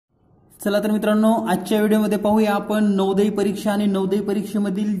चला तर मित्रांनो, आजच्या व्हिडिओमध्ये पाहूया आपण नवोदय परीक्षा आणि नवोदय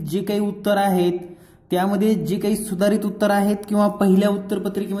परीक्षेमधील जे काही उत्तर आहेत त्यामध्ये जे काही सुधारित उत्तर आहेत किंवा पहिल्या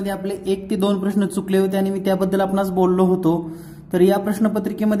उत्तरपत्रिकेमध्ये आपले 1 ते 2 प्रश्न चुकले होते आणि मी त्याबद्दल आपणास बोललो होतो। तर या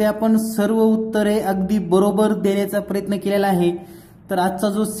प्रश्नपत्रिकेमध्ये आपण सर्व उत्तरे अगदी बरोबर देण्याचा प्रयत्न केलेला आहे। तर आजचा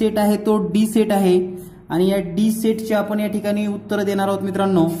जो सेट आहे तो डी सेट आहे आणि या डी सेटचे आपण या ठिकाणी उत्तर देणार आहोत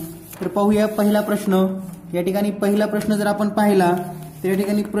मित्रांनो। तर पाहूया पहिला प्रश्न। या ठिकाणी पहिला प्रश्न जर आपण पाहिला तर या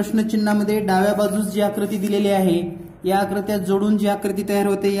ठिकाणी प्रश्नचिन्हामध्ये डाव्या बाजूस जी आकृती दिलेली आहे या आकृत्या जोडून जी आकृती तयार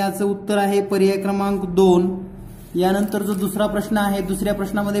होते याचं उत्तर आहे पर्याय क्रमांक 2। यानंतर जो दुसरा प्रश्न आहे दुसऱ्या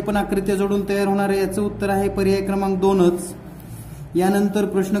प्रश्नामध्ये पण आकृत्या जोडून तयार होणार आहे याचं उत्तर आहे पर्याय क्रमांक 2च। यानंतर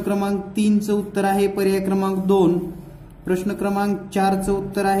प्रश्न क्रमांक 3 चं उत्तर आहे पर्याय क्रमांक 2। प्रश्न क्रमांक 4 चं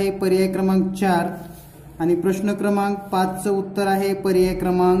उत्तर आहे पर्याय क्रमांक 4 आणि प्रश्न क्रमांक 5 चं उत्तर आहे पर्याय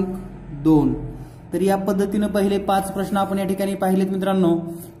क्रमांक 2। तर या पद्धतीने पहिले 5 प्रश्न आपण या ठिकाणी पाहिलेत मित्रांनो।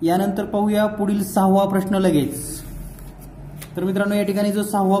 यानंतर पाहूया पुढील 6वा प्रश्न लगेच। तर मित्रांनो या ठिकाणी जो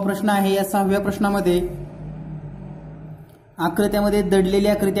 6वा प्रश्न आहे या 6व्या प्रश्नामध्ये आकृत्यामध्ये दडलेली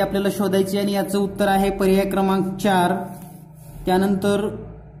आकृती आपल्याला शोधायची आणि याचं उत्तर आहे पर्याय क्रमांक 4। त्यानंतर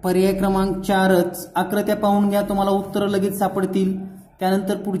पर्याय क्रमांक 4च आकृत्या पाहून घ्या, तुम्हाला उत्तर लगेच सापडतील।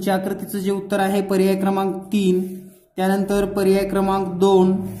 त्यानंतर पुढच्या आकृतीचं जे उत्तर आहे पर्याय क्रमांक 3, त्यानंतर पर्याय क्रमांक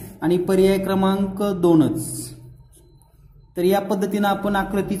 2 आणि पर्याय क्रमांक 2च। तर या पद्धतीने आपण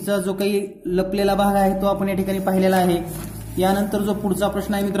आकृतीचा जो काही लपलेला भाग आहे तो आपण या ठिकाणी पाहिलेला आहे। यानंतर जो पुढचा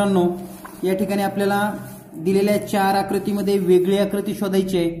प्रश्न आहे मित्रांनो, या ठिकाणी आपल्याला दिलेल्या 4 आकृतीमध्ये वेगळी आकृती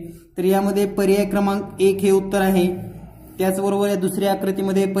शोधायची आहे। तर यामध्ये पर्याय क्रमांक 1 हे उत्तर आहे। त्याचबरोबर या दुसऱ्या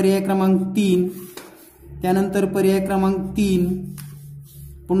आकृतीमध्ये पर्याय क्रमांक 3, त्यानंतर पर्याय क्रमांक 3,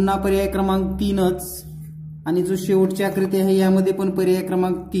 पुन्हा पर्याय क्रमांक 3च आणि जो शेवटची आकृती आहे यामध्ये पण पर्याय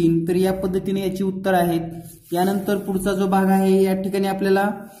क्रमांक 3। तर या पद्धतीने याची उत्तर आहेत। यानंतर पुढचा जो भाग आहे या ठिकाणी आपल्याला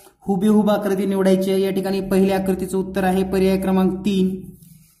हुबेहूब आकृती निवडायची आहे। या ठिकाणी पहिल्या आकृतीचं उत्तर आहे पर्याय क्रमांक 3,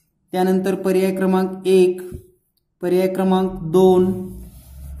 त्यानंतर पर्याय क्रमांक 1, पर्याय क्रमांक 2,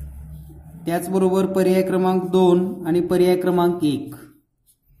 त्याचबरोबर पर्याय क्रमांक 2 आणि पर्याय क्रमांक 1।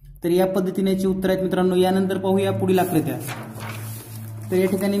 तर या पद्धतीने याची उत्तर आहेत मित्रांनो। यानंतर पाहूया पुढील आकृत्या। तर या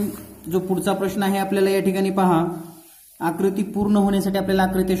ठिकाणी जो पुढचा प्रश्न आहे आपल्याला या ठिकाणी पहा, आकृती पूर्ण होण्यासाठी आपल्याला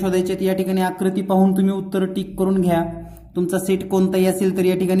आकृती शोधायची आहे। या ठिकाणी आकृती पाहून तुम्ही उत्तर टिक करून घ्या। तुमचा सेट कोणताही असेल तर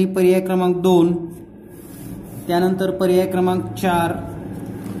या ठिकाणी पर्याय क्रमांक 2, त्यानंतर पर्याय क्रमांक 4,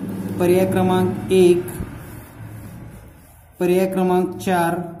 पर्याय क्रमांक 1, पर्याय क्रमांक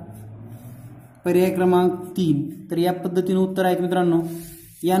 4, पर्याय क्रमांक 3। तर या पद्धतीने उत्तर आहेत मित्रांनो।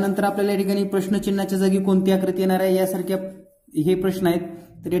 यानंतर आपल्याला या ठिकाणी प्रश्नचिन्हाच्या जागी कोणती आकृती येणार आहे यासारख्या हे प्रश्न आहेत।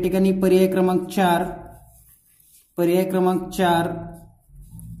 तर या ठिकाणी पर्याय क्रमांक 4, पर्याय क्रमांक 4,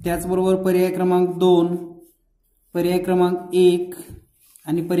 त्याचबरोबर पर्याय क्रमांक 2, पर्याय क्रमांक 1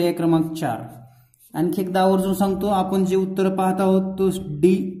 आणि पर्याय क्रमांक 4। आणखी एकदा आवर्जून सांगतो, आपण जे उत्तर पाहत आहोत तो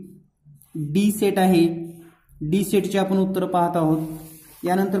डी सेट आहे। डी सेटचे आपण उत्तर पाहत आहोत।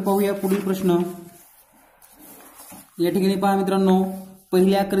 यानंतर पाहूया पुढील प्रश्न। या ठिकाणी पहा मित्रांनो,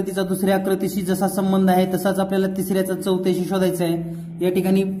 पहिल्या आकृतीचा दुसऱ्या आकृतीशी जसा संबंध आहे तसाच आपल्याला तिसऱ्याचा चौथ्याशी शोधायचा आहे। या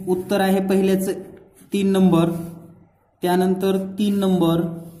ठिकाणी उत्तर आहे पहिल्याच 3 नंबर, त्यानंतर 3 नंबर,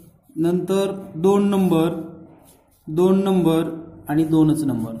 नंतर 2 नंबर, 2 नंबर आणि 2च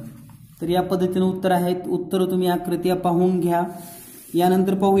नंबर। तर या पद्धतीने उत्तर आहेत। उत्तर तुम्ही आकृत्या पाहून घ्या।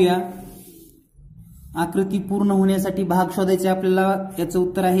 यानंतर पाहूया आकृती पूर्ण होण्यासाठी भाग शोधायचे आपल्याला। याचं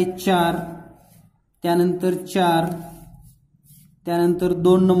उत्तर आहे 4, त्यानंतर 4, त्यानंतर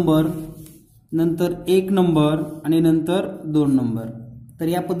 2 नंबर, नंतर 1 नंबर आणि नंतर 2 नंबर। तर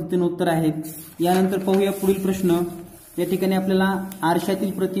या पद्धतीने उत्तर आहेत। यानंतर पाहूया पुढील प्रश्न। या ठिकाणी आपल्याला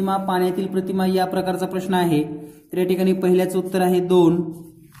आरशातील प्रतिमा, पाण्यातील प्रतिमा या प्रकारचा प्रश्न आहे। तर या ठिकाणी पहिल्याचं उत्तर आहे 2,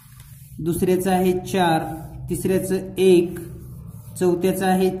 दुसऱ्याचं आहे 4, तिसऱ्याचं 1, चौथ्याचं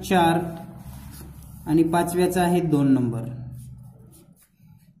आहे 4 आणि 5व्याचा आहे 2 नंबर।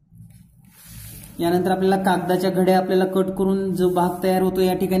 यानंतर आपल्याला कागदाच्या घड्या आपल्याला कट करून जो भाग तयार होतो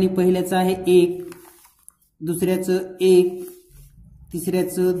या ठिकाणी पहिल्याचं आहे 1, दुसऱ्याचं 1,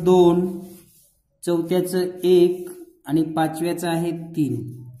 तिसऱ्याचं 2, चौथ्याचं 1 आणि 5व्याचं आहे 3।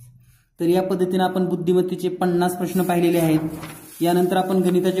 तर या पद्धतीने आपण बुद्धिमत्तेचे 50 प्रश्न पाहिलेले आहेत। यानंतर आपण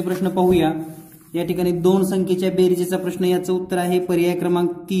गणिताचे प्रश्न पाहूया। या ठिकाणी 2 संख्येच्या बेरजेचा प्रश्न, याचं उत्तर आहे पर्याय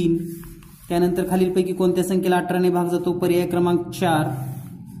क्रमांक 3। त्यानंतर खालीलपैकी कोणत्या संख्येला 18 ने भाग जातो, पर्याय क्रमांक 4।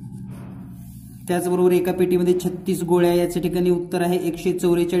 त्याचबरोबर एका पेटीमध्ये 36 गोळ्या, याच्या ठिकाणी उत्तर आहे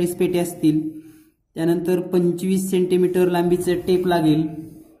 144 पेट्या असतील। त्यानंतर 25 सेंटीमीटर लांबीचे टेप लागेल।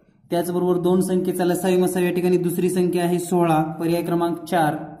 त्याचबरोबर 2 संख्येचा लसावी मसावी, या ठिकाणी दुसरी संख्या आहे 16, पर्याय क्रमांक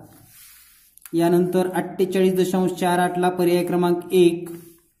 4। यानंतर 48.48 ला पर्याय क्रमांक 1,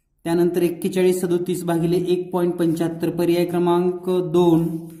 त्यानंतर 4137 भागिले 1.75 पर्याय क्रमांक 2,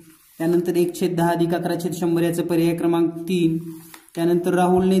 त्यानंतर 1/10 अधिक 11/100 याचा पर्याय क्रमांक 3, त्यानंतर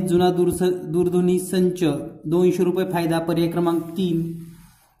राहुलने जुना दूरध्वनी संच 200 रुपये फायदा पर्याय क्रमांक 3,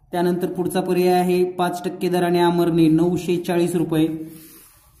 त्यानंतर पुढचा पर्याय आहे 5% दराने अमरने 940 रुपये.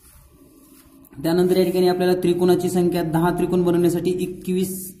 त्यानंतर या ठिकाणी आपल्याला त्रिकोणाची संख्या 10 त्रिकोण बनवण्यासाठी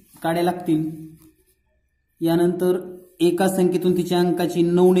 21 काड्या लागतील. यानंतर एका संख्येतून तिच्या अंकाची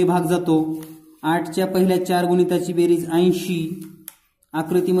 9 ने भाग जातो. 8च्या पहिल्या 4 गुणिताची बेरीज 80.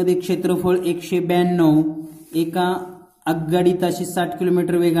 आकृतीमध्ये क्षेत्रफळ 192. एका आगगाडी ताशी 60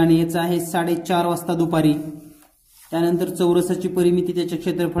 किलोमीटर वेगाने, याचा आहे 4:30 वाजता दुपारी. त्यानंतर चौरसाची परिमिती त्याच्या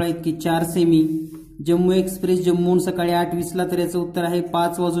क्षेत्रफळा इतकी 4 सेमी. जम्मू एक्सप्रेस जम्मूहून सकाळी 8:20ला, तर याचं उत्तर आहे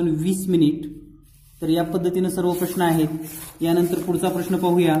 5:20. तर या पद्धतीने सर्व प्रश्न आहेत. यानंतर पुढचा प्रश्न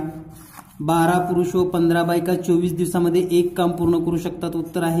पाहूया. 12 पुरुष व 15 बायका 24 दिवसामध्ये एक काम पूर्ण करू शकतात.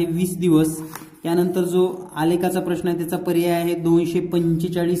 उत्तर आहे 20 दिवस. यानंतर जो आलेखाचा प्रश्न आहे त्याचा पर्याय आहे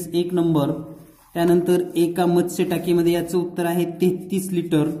 245 1 नंबर. त्यानंतर एका मत्स्य टाकीमध्ये, याचं उत्तर आहे 33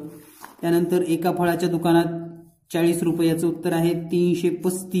 लिटर. त्यानंतर एका फळाच्या दुकानात 40 रुपये, याचं उत्तर आहे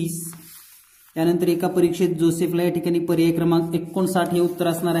 335. त्यानंतर एका परीक्षेत जोसेफला, या ठिकाणी पर्याय क्रमांक 59 हे उत्तर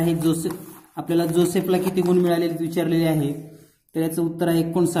असणार आहे. आपल्याला जोसेफला किती गुण मिळाले विचारलेले आहे, तर याचं उत्तर आहे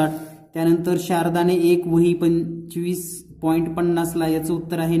 59. त्यानंतर शारदाने एक वही 25.50ला, याचं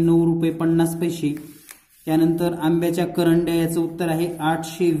उत्तर आहे 9 रुपये 50 पैसे. त्यानंतर आंब्याच्या करंड्या, याचं उत्तर आहे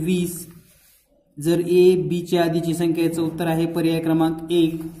 820. जर ए बी च्या आधीची संख्या, याचं उत्तर आहे पर्याय क्रमांक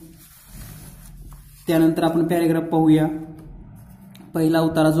 1. त्यानंतर आपण पॅरेग्राफ पाहूया. पहिला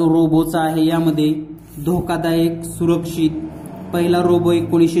उतारा जो रोबोचा आहे, यामध्ये धोकादायक, सुरक्षित. पहिला रोबो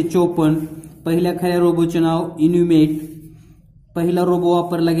 1954. पहिल्या खऱ्या रोबोचे नाव इन्युमेट. पहिला रोबो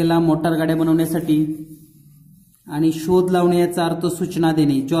वापरला गेला मोटार गाड्या बनवण्यासाठी. आणि शोध लावणे याचा अर्थ सूचना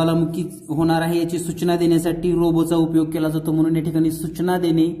देणे. ज्वालामुखी होणार आहे याची सूचना देण्यासाठी रोबोचा उपयोग केला जातो, म्हणून या ठिकाणी सूचना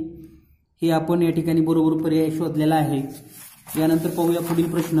देणे हे आपण या ठिकाणी बरोबर पर्याय शोधलेला आहे. यानंतर पाहूया पुढील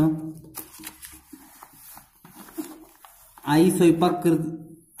प्रश्न.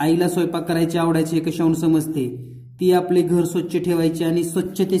 आईला स्वयंपाक करायची आवडायचे हे कशावरून समजते? ती आपले घर स्वच्छ ठेवायची आणि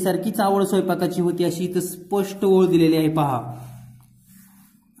स्वच्छतेसारखीच आवड स्वयंपाकाची होती, अशी इथं स्पष्ट ओळ दिलेली आहे. पहा,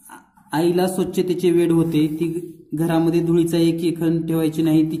 आईला स्वच्छतेचे वेड होते. ती घरामध्ये धुळीचा एक कण ठेवायची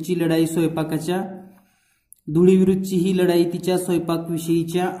नाही. तिची लढाई स्वयंपाकाच्या धुळीविरुद्धची ही लढाई तिच्या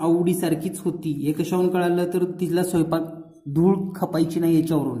स्वयंपाकविषयीच्या आवडीसारखीच होती. हे कशावरून कळालं, तर तिला स्वयंपाक धूळ खपायची नाही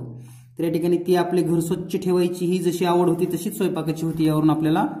याच्यावरून. तर या ठिकाणी ती आपले घर स्वच्छ ठेवायची ही जशी आवड होती तशीच स्वयंपाकाची होती, यावरून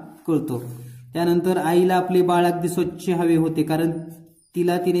आपल्याला कळतो. त्यानंतर आईला आपले बाळ अगदी स्वच्छ हवे होते, कारण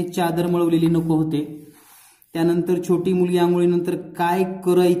तिने चादर मळवलेली नको होते. त्यानंतर छोटी मुलगी आंघोळीनंतर काय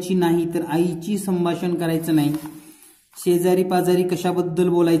करायची नाही, तर आईची संभाषण करायचं नाही. शेजारी पाजारी कशाबद्दल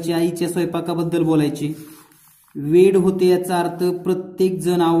बोलायचे? आईच्या स्वयंपाकाबद्दल बोलायचे. वेड होते याचा अर्थ प्रत्येक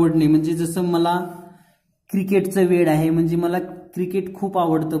जण आवडणे, म्हणजे जसं मला क्रिकेटचं वेड आहे, म्हणजे मला क्रिकेट खूप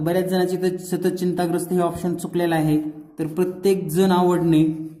आवडतं. बऱ्याच जणांची तर सतत चिंताग्रस्त हे ऑप्शन चुकलेलं आहे. तर प्रत्येक जण आवडणे,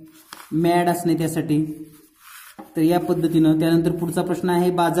 मॅड असणे त्यासाठी. तर या पद्धतीनं. त्यानंतर पुढचा प्रश्न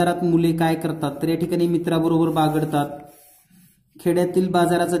आहे, बाजारात मुले काय करतात? तर या ठिकाणी मित्राबरोबर बागडतात. खेड्यातील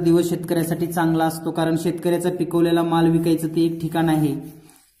बाजाराचा दिवस शेतकऱ्यासाठी चांगला असतो, कारण शेतकऱ्याचा पिकवलेला माल विकायचं ते एक ठिकाण आहे.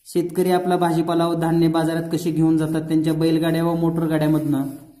 शेतकरी आपला भाजीपाला व धान्य बाजारात कसे घेऊन जातात? त्यांच्या बैलगाड्या व मोटर गाड्यामधनं.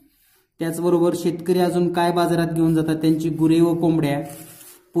 त्याचबरोबर शेतकरी अजून काय बाजारात घेऊन जातात? त्यांची गुरे व कोंबड्या.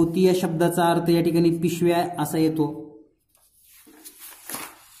 पोती या शब्दाचा अर्थ या ठिकाणी पिशव्या असा येतो.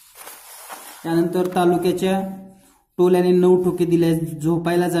 त्यानंतर तालुक्याच्या टोल्याने 9 ठोके दिल्यास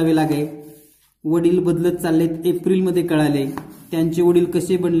झोपायला जावे लागे. वडील बदलत चाललेत एप्रिलमध्ये कळाले. त्यांचे वडील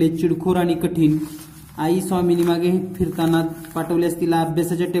कसे बनले? चिडखोर आणि कठीण. आई स्वामिनी मागे फिरताना पाठवल्यास तिला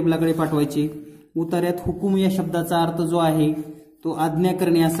अभ्यासाच्या टेबलाकडे पाठवायचे. उतार्यात हुकूम या शब्दाचा अर्थ जो आहे तो आज्ञा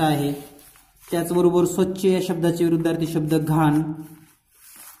करणे असा आहे. त्याचबरोबर स्वच्छ या शब्दाचे विरुद्धार्थी शब्द घाण.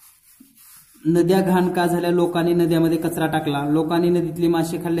 नद्या घाण का झाल्या? लोकांनी नद्यामध्ये कचरा टाकला. लोकांनी नदीतले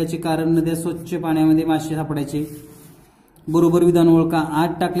मासे खाल्ल्याचे कारण नद्या स्वच्छ पाण्यामध्ये मासे सापडायचे. बरोबर विधान ओळखा.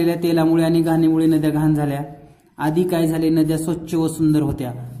 आत टाकलेल्या तेलामुळे आणि घाणीमुळे नद्या घाण झाल्या. आधी काय झाले? नद्या स्वच्छ व सुंदर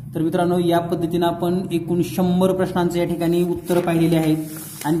होत्या. तर मित्रांनो, या पद्धतीने आपण एकूण 100 प्रश्नांचे या ठिकाणी उत्तर पाहिलेले आहेत.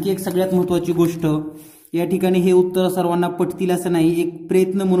 आणखी एक सगळ्यात महत्वाची गोष्ट, या ठिकाणी हे उत्तर सर्वांना पटतील असं नाही. एक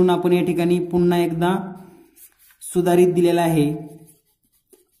प्रयत्न म्हणून आपण या ठिकाणी पुन्हा एकदा सुधारित दिलेला आहे.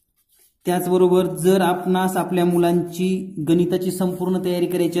 त्याचबरोबर जर आपणास आपल्या मुलांची गणिताची संपूर्ण तयारी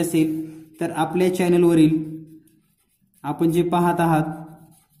करायची असेल तर आपल्या चॅनलवरील आपण जे पाहत आहात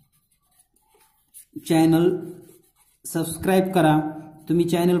चॅनल सबस्क्राईब करा. तुम्ही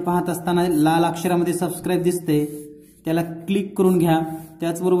चॅनल पाहत असताना लाल अक्षरामध्ये सबस्क्राईब दिसते, त्याला क्लिक करून घ्या.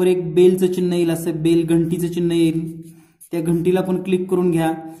 त्याचबरोबर एक बेलचं चिन्ह येईल, असं बेल घंटीचं चिन्ह येईल, त्या घंटीला पण क्लिक करून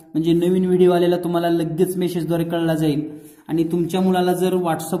घ्या, म्हणजे नवीन व्हिडिओ आलेला तुम्हाला लगेच मेसेजद्वारे कळला जाईल. आणि तुमच्या मुलाला जर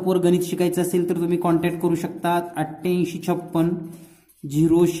व्हॉट्सअपवर गणित शिकायचं असेल तर तुम्ही कॉन्टॅक्ट करू शकता 8856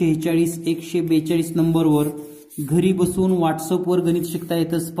 046 142 नंबरवर. घरी बसून व्हॉट्सअपवर गणित शिकता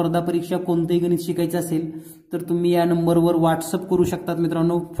येतं. स्पर्धा परीक्षा कोणतेही गणित शिकायचं असेल तर तुम्ही या नंबरवर व्हॉट्सअप करू शकतात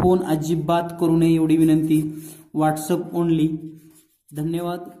मित्रांनो. फोन अजिबात करू नये एवढी विनंती. WhatsApp only.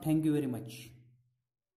 धन्यवाद. Thank you very much.